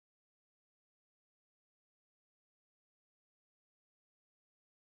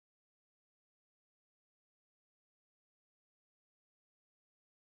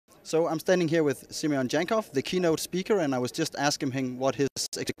So I'm standing here with Semyon Jankov, the keynote speaker, and I was just asking him what his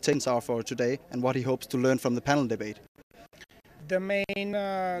expectations are for today and what he hopes to learn from the panel debate. The main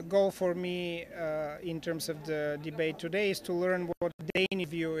goal for me in terms of the debate today is to learn what the Danish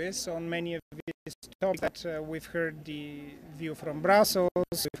view is on many of these topics. That we've heard the view from Brussels,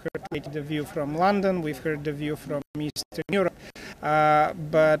 we've heard the view from London, we've heard the view from Eastern Europe,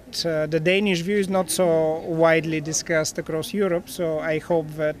 but the Danish view is not so widely discussed across Europe, so I hope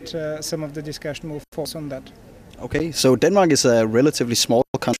that some of the discussion will focus on that. Okay, so Denmark is a relatively small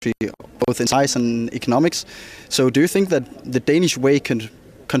country, both in size and economics. So do you think that the Danish way can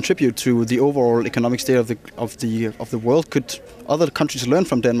contribute to the overall economic state of the world? Could other countries learn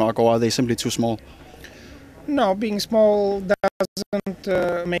from Denmark, or are they simply too small? No, being small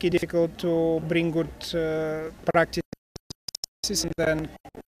doesn't make it difficult to bring good practices and then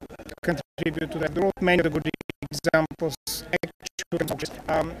contribute to that growth. Many of the good examples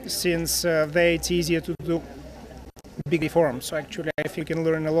actually, since there it's easier to do big reforms. So actually I think we can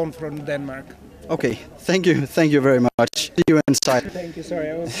learn a lot from Denmark. Okay, thank you very much. See you inside. Thank you, sorry,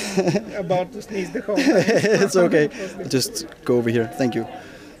 I was about to sneeze the whole time. It's okay, just go over here, thank you.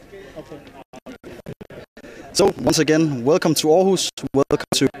 Okay. So once again, welcome to Aarhus, welcome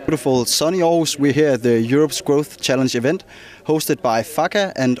to beautiful sunny Aarhus. We're here at the Europe's Growth Challenge event, hosted by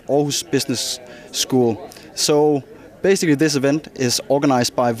FACA and Aarhus Business School. So basically, this event is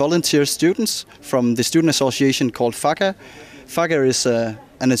organized by volunteer students from the student association called FACA. FACA is a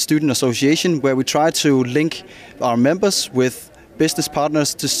student association where we try to link our members with business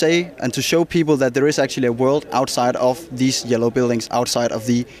partners to say and to show people that there is actually a world outside of these yellow buildings, outside of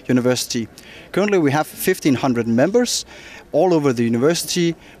the university. Currently, we have 1,500 members all over the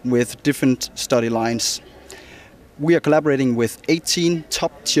university with different study lines. We are collaborating with 18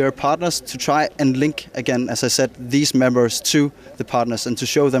 top-tier partners to try and link, again, as I said, these members to the partners and to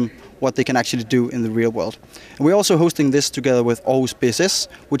show them what they can actually do in the real world. And we're also hosting this together with Aarhus BSS,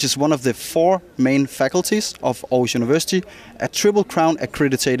 which is one of the 4 main faculties of Aarhus University, a Triple Crown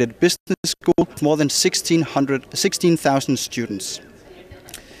accredited business school with more than 16,000 students.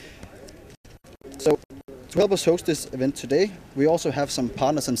 So to help us host this event today, we also have some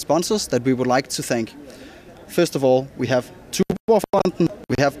partners and sponsors that we would like to thank. First of all, we have Tuborgfonden,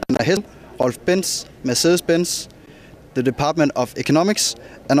 we have Anna Hessel, Rolf Benz, Mercedes-Benz, the Department of Economics,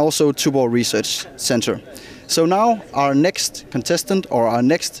 and also Tuborg Research Center. So now our next contestant or our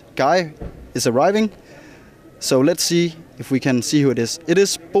next guy is arriving. So let's see if we can see who it is. It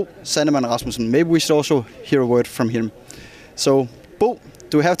is Bo Sandemann Rasmussen. Maybe we should also hear a word from him. So Bo,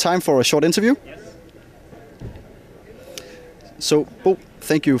 do we have time for a short interview? Yes. So Bo,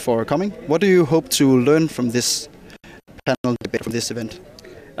 thank you for coming. What do you hope to learn from this panel debate, from this event?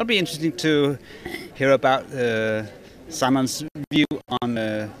 It'll be interesting to hear about Simon's view on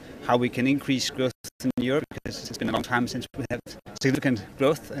how we can increase growth in Europe, because it's been a long time since we have significant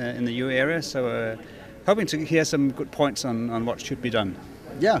growth in the euro area. So hoping to hear some good points on what should be done.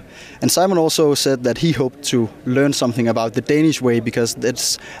 Yeah, and Simon also said that he hoped to learn something about the Danish way, because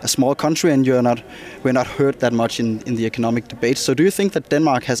it's a small country and we're not heard that much in the economic debate. So do you think that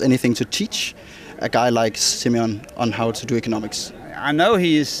Denmark has anything to teach a guy like Semyon on how to do economics? I know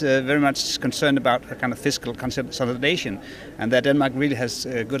he is very much concerned about a kind of fiscal consolidation, and that Denmark really has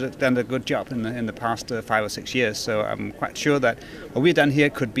done a good job in the past 5 or 6 years. So I'm quite sure that what we've done here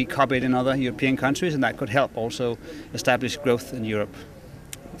could be copied in other European countries, and that could help also establish growth in Europe.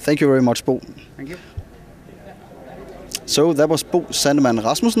 Thank you very much, Bo. Thank you. So that was Bo Sandemann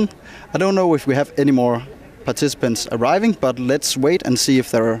Rasmussen. I don't know if we have any more participants arriving, but let's wait and see if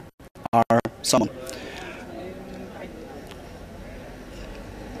there are someone.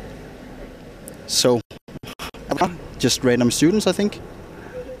 So, just random students, I think.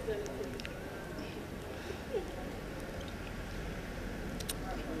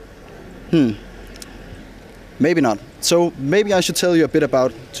 Maybe not. So maybe I should tell you a bit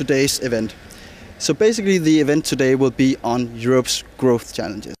about today's event. So basically the event today will be on Europe's growth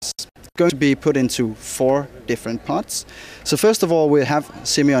challenges. It's going to be put into 4 different parts. So first of all, we have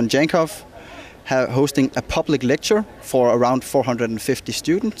Semyon Jankov hosting a public lecture for around 450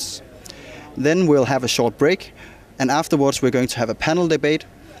 students. Then we'll have a short break, and afterwards we're going to have a panel debate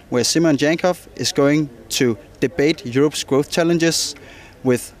where Semyon Jankov is going to debate Europe's growth challenges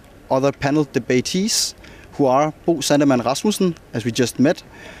with other panel debatees, who are Bo Sandemann Rasmussen, as we just met,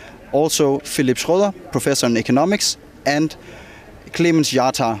 also Philip Schröder, professor in economics, and Clemens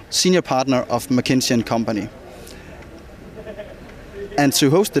Jartar, senior partner of McKinsey & Company. And to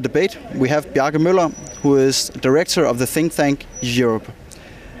host the debate, we have Bjarke Møller, who is director of the think tank Europe.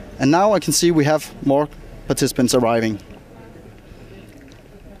 And now I can see we have more participants arriving.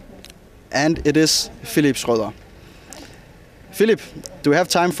 and it is Philip Schröder. Philip, do we have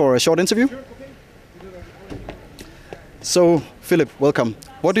time for a short interview? So, Philip, welcome.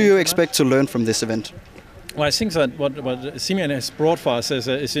 What do you expect to learn from this event? Well, I think that what Simeon has brought for us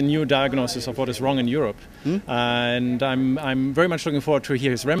is a new diagnosis of what is wrong in Europe. And I'm very much looking forward to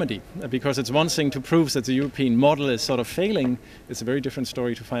hear his remedy, because it's one thing to prove that the European model is sort of failing. It's a very different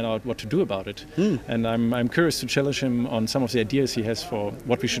story to find out what to do about it. And I'm curious to challenge him on some of the ideas he has for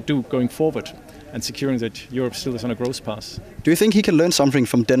what we should do going forward and securing that Europe still is on a growth path. Do you think he can learn something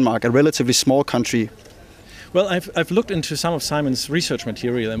from Denmark, a relatively small country? Well, I've looked into some of Simon's research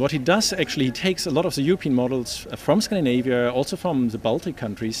material, and what he does actually, he takes a lot of the European models from Scandinavia, also from the Baltic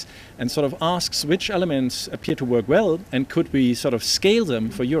countries, and sort of asks which elements appear to work well, and could we sort of scale them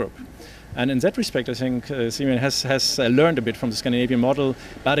for Europe. And in that respect, I think Simeon has learned a bit from the Scandinavian model.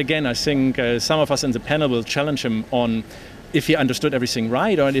 But again, I think some of us in the panel will challenge him on if he understood everything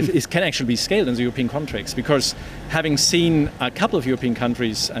right, or if it can actually be scaled in the European context. Because having seen a couple of European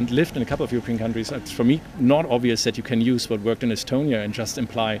countries and lived in a couple of European countries, it's for me not obvious that you can use what worked in Estonia and just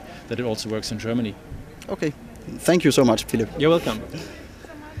imply that it also works in Germany. Okay, thank you so much, Philip. You're welcome.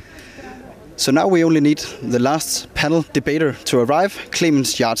 So now we only need the last panel debater to arrive,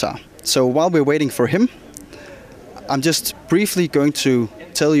 Clemens Jarta. So while we're waiting for him, I'm just briefly going to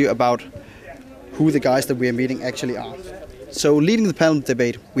tell you about who the guys that we are meeting actually are. So leading the panel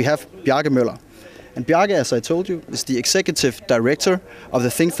debate, we have Bjarke Møller. And Bjarke, as I told you, is the executive director of the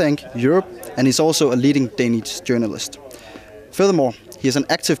think tank Europe, and he's also a leading Danish journalist. Furthermore, he is an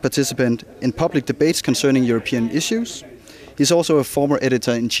active participant in public debates concerning European issues. He's also a former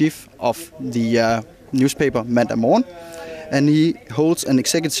editor-in-chief of the newspaper Mandag Morgen, and he holds an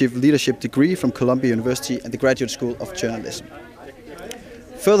executive leadership degree from Columbia University and the Graduate School of Journalism.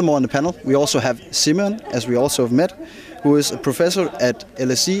 Furthermore on the panel, we also have Simeon, as we also have met, who is a professor at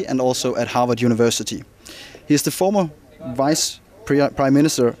LSE and also at Harvard University. He is the former Vice Prime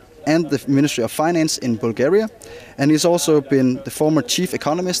Minister and the Ministry of Finance in Bulgaria, and he's also been the former Chief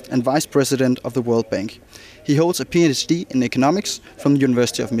Economist and Vice President of the World Bank. He holds a PhD in economics from the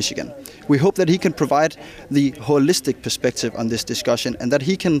University of Michigan. We hope that he can provide the holistic perspective on this discussion, and that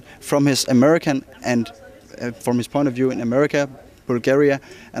he can, from his American and from his point of view in America, Bulgaria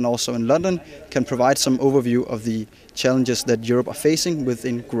and also in London, can provide some overview of the challenges that Europe are facing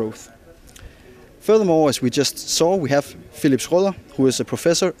within growth. Furthermore, as we just saw, we have Philip Schröder, who is a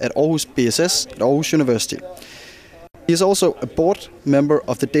professor at Aarhus BSS at Aarhus University. He is also a board member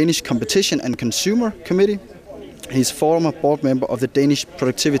of the Danish Competition and Consumer Committee. He's a former board member of the Danish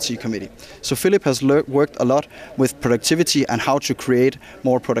Productivity Committee. So Philip has worked a lot with productivity and how to create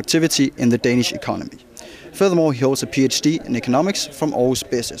more productivity in the Danish economy. Furthermore, he holds a PhD in economics from Aarhus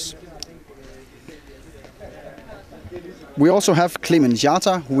BSS. We also have Clemens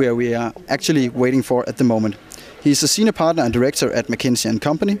Jarta, who we are actually waiting for at the moment. He is a senior partner and director at McKinsey &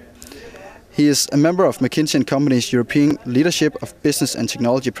 Company. He is a member of McKinsey & Company's European Leadership of Business and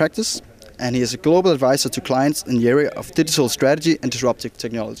Technology Practice, and he is a global advisor to clients in the area of digital strategy and disruptive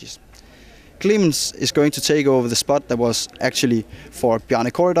technologies. Clemens is going to take over the spot that was actually for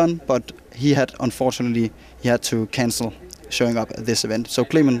Bjarne Corydon, but he had to cancel showing up at this event. So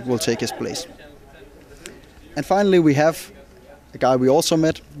Clemens will take his place. And finally, we have a guy we also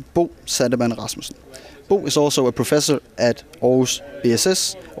met, Bo Sandemann Rasmussen. Bo is also a professor at Aarhus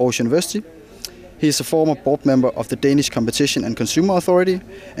BSS, Aarhus University. He is a former board member of the Danish Competition and Consumer Authority,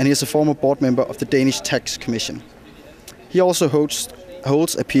 and he is a former board member of the Danish Tax Commission. He also holds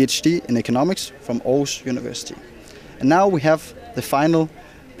a PhD in economics from Aarhus University. And now we have the final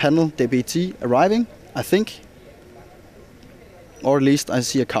panel debatee arriving, I think. Or at least I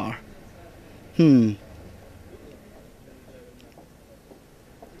see a car.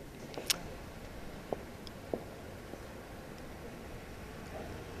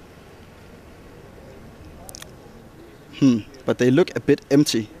 But they look a bit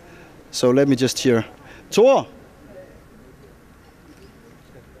empty. So let me just hear. Thor!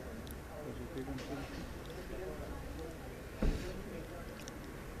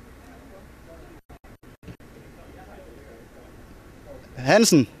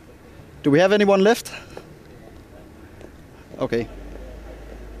 Hansen, do we have anyone left? Okay.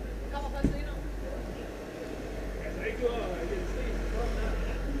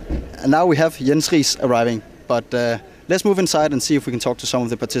 And now we have Jens Ries arriving, but let's move inside and see if we can talk to some of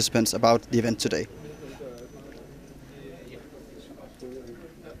the participants about the event today.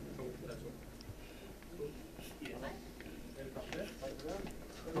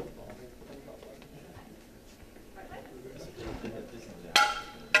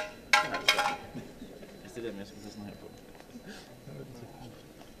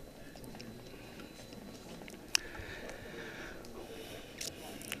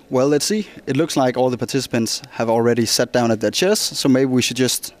 Well, let's see. It looks like all the participants have already sat down at their chairs, so maybe we should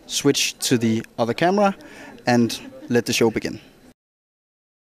just switch to the other camera and let the show begin.